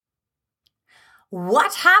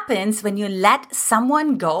What happens when you let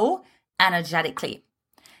someone go energetically?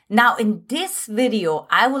 Now, in this video,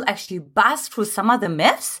 I will actually bust through some of the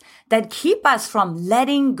myths that keep us from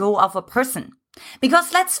letting go of a person.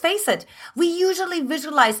 Because let's face it, we usually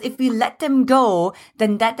visualize if we let them go,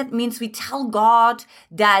 then that means we tell God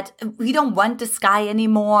that we don't want this guy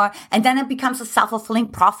anymore. And then it becomes a self-fulfilling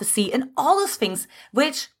prophecy and all those things,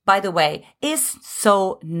 which, by the way, is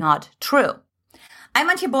so not true. I'm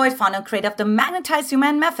Antje Boyd, founder and creator of the Magnetize Your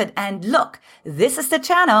Man Method. And look, this is the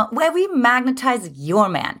channel where we magnetize your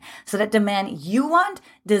man so that the man you want,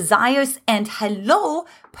 desires, and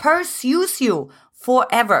pursues you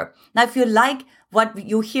forever. Now, if you like what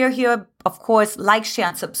you hear here, of course, like, share,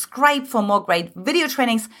 and subscribe for more great video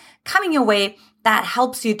trainings coming your way that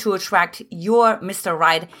helps you to attract your Mr.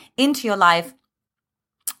 Right into your life.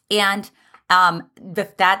 And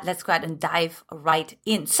with that, let's go ahead and dive right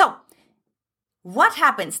in. So, what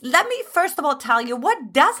happens? Let me first of all tell you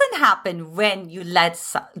what doesn't happen when you let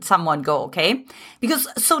someone go, okay? Because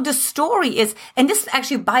so the story is, and this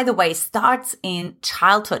actually, by the way, starts in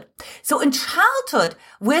childhood. So in childhood,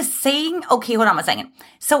 we're saying, okay, hold on a second.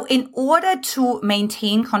 So in order to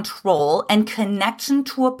maintain control and connection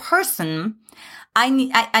to a person, I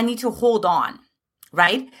need to hold on,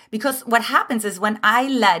 right? Because what happens is when I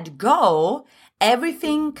let go,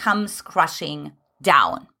 everything comes crushing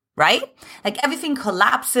down. Right? Like everything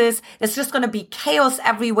collapses. There's just going to be chaos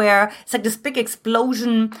everywhere. It's like this big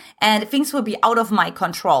explosion and things will be out of my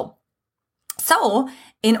control. So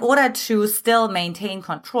in order to still maintain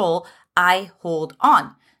control, I hold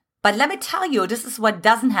on. But let me tell you, this is what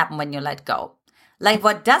doesn't happen when you let go. Like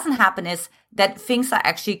what doesn't happen is that things are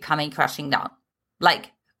actually coming crashing down.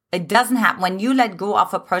 Like it doesn't happen. When you let go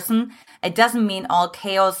of a person, it doesn't mean all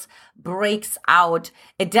chaos breaks out.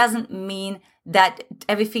 It doesn't mean that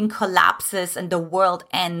everything collapses and the world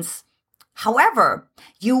ends. However,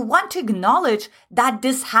 you want to acknowledge that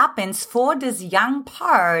this happens for this young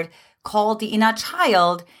part called the inner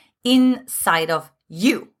child inside of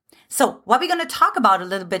you. So what we're going to talk about a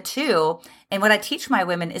little bit too, and what I teach my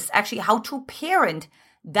women is actually how to parent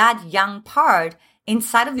that young part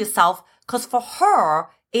inside of yourself, because for her,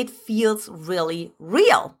 it feels really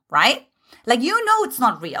real, right? Like, you know, it's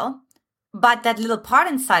not real, but that little part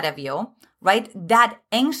inside of you, right? That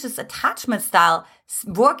anxious attachment style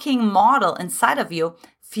working model inside of you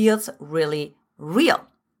feels really real.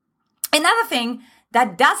 Another thing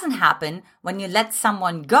that doesn't happen when you let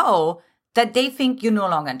someone go, that they think you're no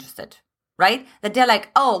longer interested, right? That they're like,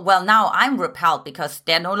 oh, well, now I'm repelled because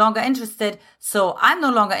they're no longer interested. So I'm no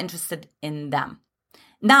longer interested in them.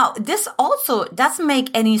 Now, this also doesn't make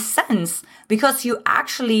any sense because you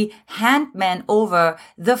actually hand men over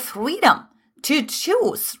the freedom to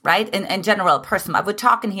choose, right? In general, person. We're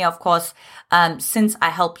talking here, of course, since I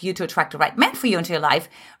help you to attract the right man for you into your life,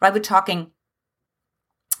 right? We're talking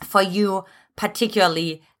for you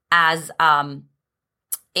particularly as a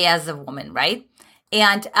woman, right?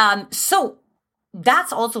 And so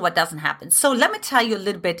that's also what doesn't happen. So let me tell you a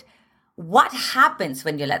little bit what happens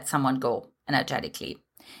when you let someone go energetically.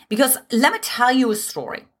 Because let me tell you a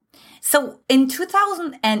story. So in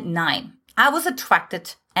 2009, I was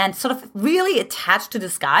attracted and sort of really attached to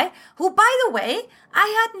this guy who, by the way, I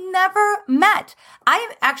had never met.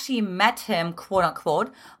 I actually met him, quote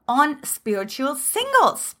unquote, on Spiritual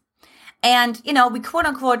Singles. And, you know, we quote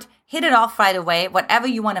unquote hit it off right away, whatever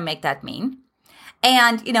you want to make that mean.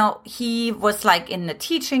 And, you know, he was like in the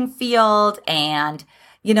teaching field and,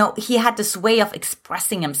 you know, he had this way of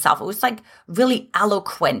expressing himself. It was like really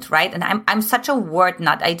eloquent, right? And I'm such a word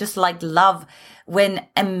nut. I just like love when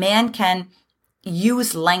a man can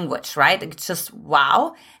use language, right? It's just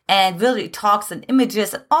wow. And really talks and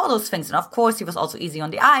images and all those things. And of course, he was also easy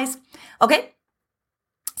on the eyes. Okay.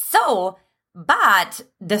 So, but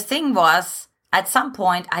the thing was, at some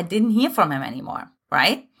point, I didn't hear from him anymore,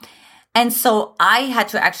 right? And so I had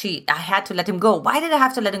to let him go. Why did I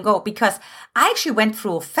have to let him go? Because I actually went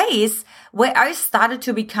through a phase where I started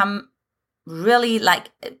to become really like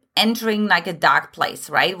entering like a dark place,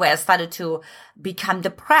 right? Where I started to become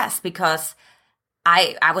depressed because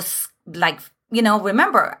I was like, you know,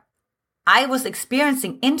 remember, I was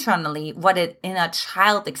experiencing internally what an inner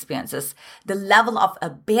child experiences, the level of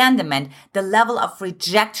abandonment, the level of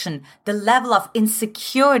rejection, the level of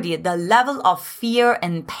insecurity, the level of fear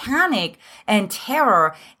and panic and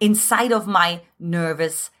terror inside of my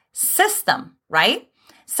nervous system, right?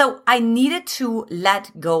 So I needed to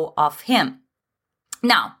let go of him.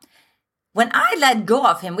 Now, when I let go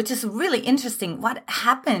of him, which is really interesting, what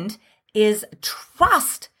happened is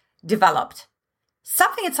trust developed.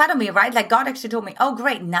 something inside of me, right? Like God actually told me, oh,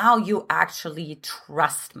 great. Now you actually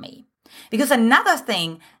trust me. Because another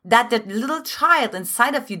thing that the little child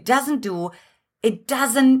inside of you doesn't do, it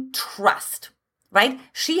doesn't trust, right?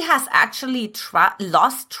 She has actually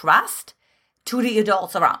lost trust to the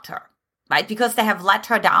adults around her, right? Because they have let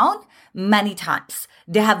her down many times.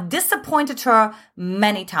 They have disappointed her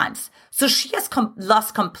many times. So she has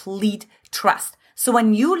lost complete trust. So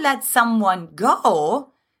when you let someone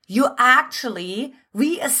go, you're actually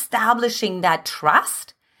reestablishing that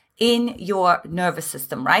trust in your nervous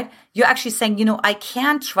system, right? You're actually saying, I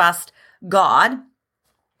can't trust God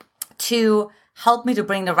to help me to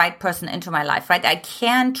bring the right person into my life, right? I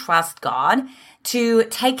can't trust God to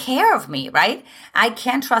take care of me, right? I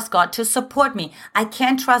can't trust God to support me. I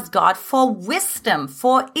can't trust God for wisdom,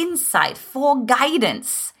 for insight, for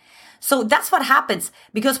guidance. So that's what happens,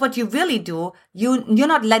 because what you really do, you're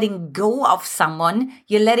not letting go of someone,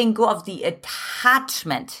 you're letting go of the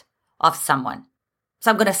attachment of someone. So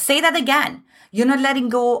I'm going to say that again. You're not letting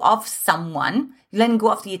go of someone, you're letting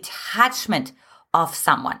go of the attachment of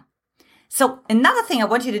someone. So another thing I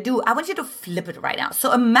want you to do, I want you to flip it right now.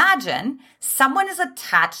 So imagine someone is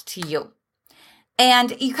attached to you.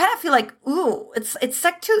 And you kind of feel like, ooh, it's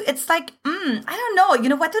like, I don't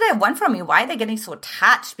know, what do they want from me? Why are they getting so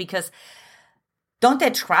attached? Because don't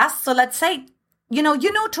they trust? So let's say, you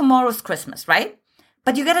know tomorrow's Christmas, right?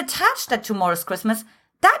 But you get attached that tomorrow's Christmas.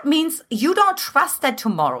 That means you don't trust that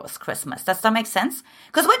tomorrow is Christmas. Does that make sense?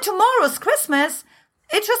 Because when tomorrow is Christmas,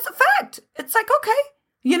 it's just a fact. It's like, okay,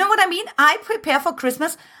 you know what I mean? I prepare for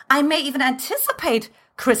Christmas. I may even anticipate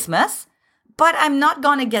Christmas, but I'm not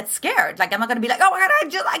going to get scared. Like, I'm not going to be like, oh my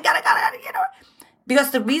God, I gotta.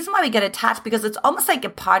 Because the reason why we get attached, because it's almost like a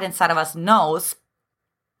part inside of us knows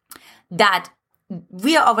that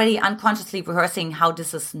we are already unconsciously rehearsing how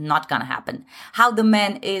this is not going to happen, how the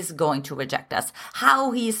man is going to reject us,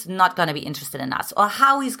 how he's not going to be interested in us, or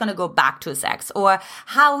how he's going to go back to his ex, or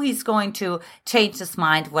how he's going to change his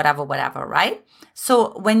mind, whatever, right?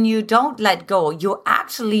 So when you don't let go, you're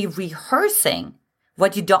actually rehearsing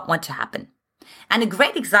what you don't want to happen. And a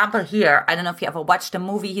great example here, I don't know if you ever watched the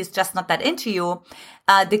movie, He's Just Not That Into You,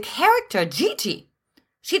 the character Gigi,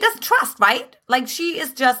 she doesn't trust, right? Like, she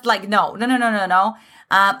is just like, no.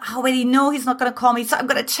 I already know he's not going to call me, so I'm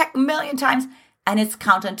going to check a million times. And it's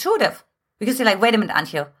counterintuitive because you're like, wait a minute,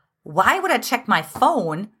 Antje, why would I check my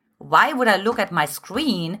phone? Why would I look at my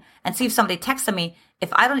screen and see if somebody texted me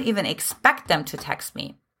if I don't even expect them to text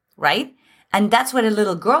me, right? And that's where the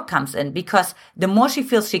little girl comes in, because the more she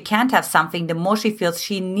feels she can't have something, the more she feels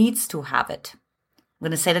she needs to have it. I'm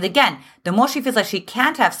going to say that again. The more she feels like she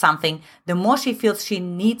can't have something, the more she feels she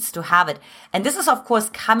needs to have it. And this is, of course,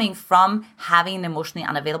 coming from having an emotionally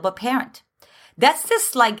unavailable parent. That's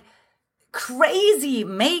this like crazy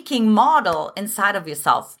making model inside of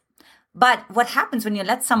yourself. But what happens when you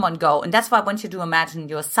let someone go, and that's why I want you to imagine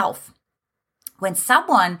yourself. When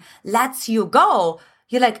someone lets you go,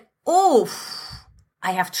 you're like, oh,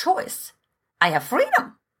 I have choice. I have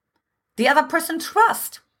freedom. The other person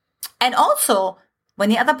trusts. And also, when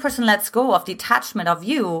the other person lets go of the attachment of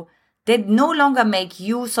you, they no longer make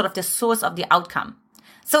you sort of the source of the outcome.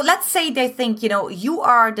 So let's say they think, you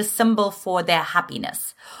are the symbol for their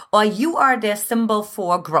happiness, or you are their symbol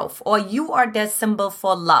for growth, or you are their symbol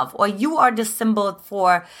for love, or you are the symbol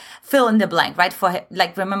for fill in the blank, right? For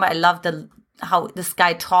like, remember, I love how this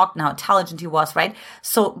guy talked and how intelligent he was, right?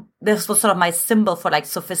 So this was sort of my symbol for like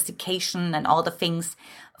sophistication and all the things.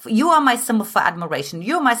 You are my symbol for admiration.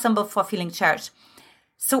 You're my symbol for feeling cherished.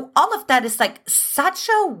 So all of that is like such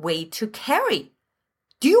a weight to carry.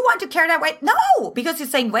 Do you want to carry that weight? No, because you're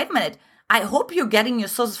saying, wait a minute, I hope you're getting your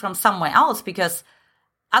sources from somewhere else, because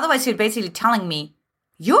otherwise you're basically telling me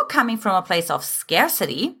you're coming from a place of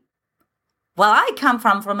scarcity. Well, I come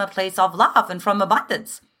from a place of love and from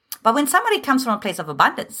abundance. But when somebody comes from a place of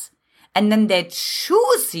abundance and then they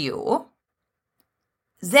choose you,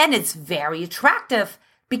 then it's very attractive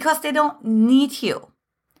because they don't need you.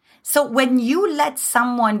 So when you let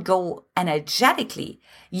someone go energetically,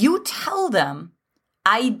 you tell them,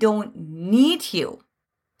 I don't need you.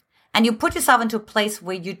 And you put yourself into a place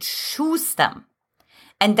where you choose them.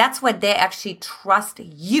 And that's where they actually trust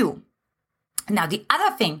you. Now, the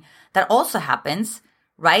other thing that also happens,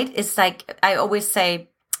 right, is like I always say,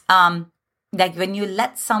 like when you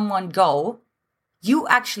let someone go, you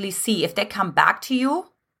actually see if they come back to you.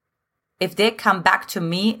 If they come back to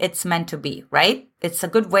me, it's meant to be, right? It's a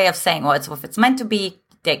good way of saying, well, if it's meant to be,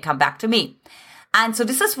 they come back to me. And so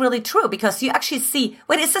this is really true because you actually see,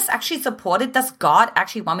 wait, is this actually supported? Does God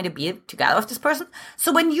actually want me to be together with this person?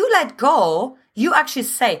 So when you let go, you actually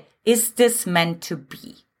say, is this meant to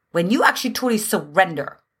be? when you actually totally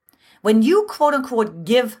surrender, when you quote unquote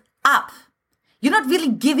give up, you're not really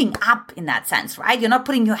giving up in that sense, right? You're not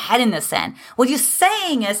putting your head in the sand. What you're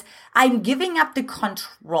saying is, I'm giving up the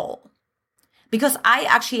control because I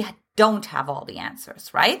actually don't have all the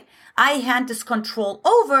answers, right? I hand this control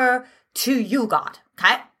over to you, God,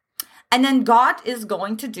 okay? And then God is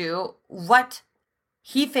going to do what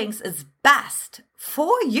he thinks is best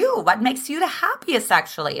for you, what makes you the happiest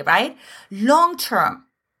actually, right? Long term,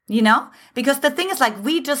 because the thing is like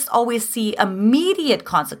we just always see immediate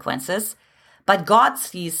consequences, but God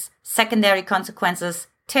sees secondary consequences,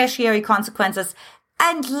 tertiary consequences,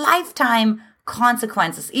 and lifetime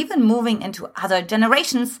consequences, even moving into other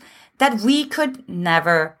generations that we could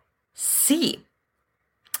never see.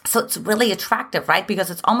 So it's really attractive, right? Because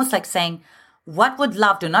it's almost like saying, what would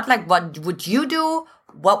love do? Not like what would you do?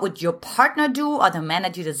 What would your partner do or the man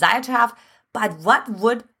that you desire to have? But what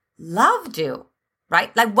would love do,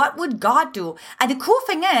 right? Like what would God do? And the cool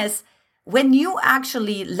thing is, when you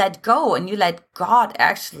actually let go and you let God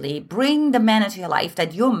actually bring the man into your life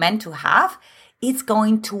that you're meant to have, it's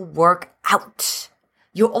going to work out.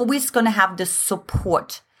 You're always going to have the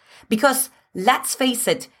support. Because let's face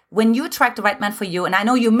it, when you attract the right man for you, and I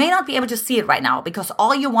know you may not be able to see it right now because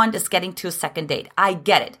all you want is getting to a second date. I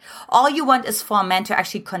get it. All you want is for a man to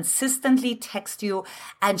actually consistently text you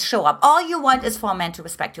and show up. All you want is for a man to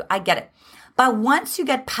respect you. I get it. But once you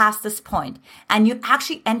get past this point and you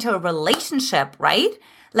actually enter a relationship, right?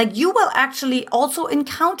 Like you will actually also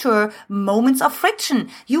encounter moments of friction.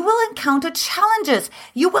 You will encounter challenges.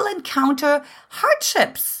 You will encounter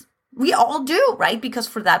hardships. We all do, right? Because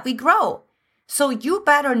for that we grow. So you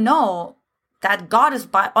better know that God is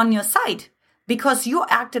on your side because you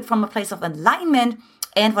acted from a place of alignment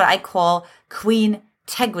and what I call queen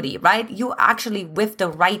integrity, right? You actually with the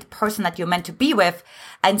right person that you're meant to be with.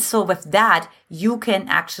 And so with that, you can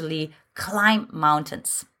actually climb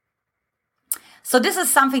mountains. So this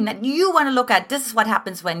is something that you want to look at. This is what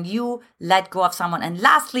happens when you let go of someone. And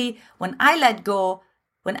lastly, when I let go,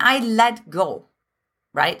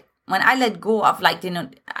 right? When I let go of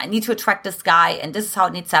I need to attract this guy and this is how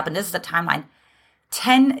it needs to happen. This is the timeline.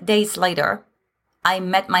 10 days later, I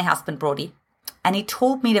met my husband, Brody, and he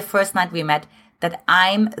told me the first night we met that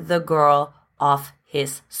I'm the girl of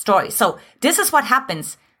his story. So this is what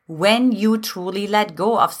happens when you truly let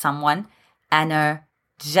go of someone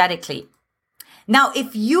energetically. Now,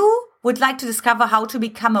 if you would like to discover how to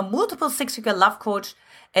become a multiple six-figure love coach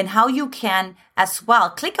and how you can as well,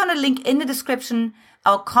 click on the link in the description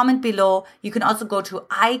or comment below. You can also go to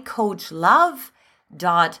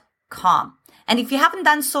icoachlove.com. And if you haven't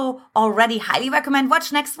done so already, highly recommend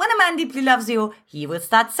watch next. When a man deeply loves you, he will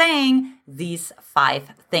start saying these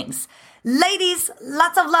 5 things. Ladies,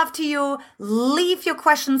 lots of love to you. Leave your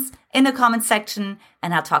questions in the comment section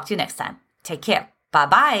and I'll talk to you next time. Take care.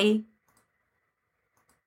 Bye-bye.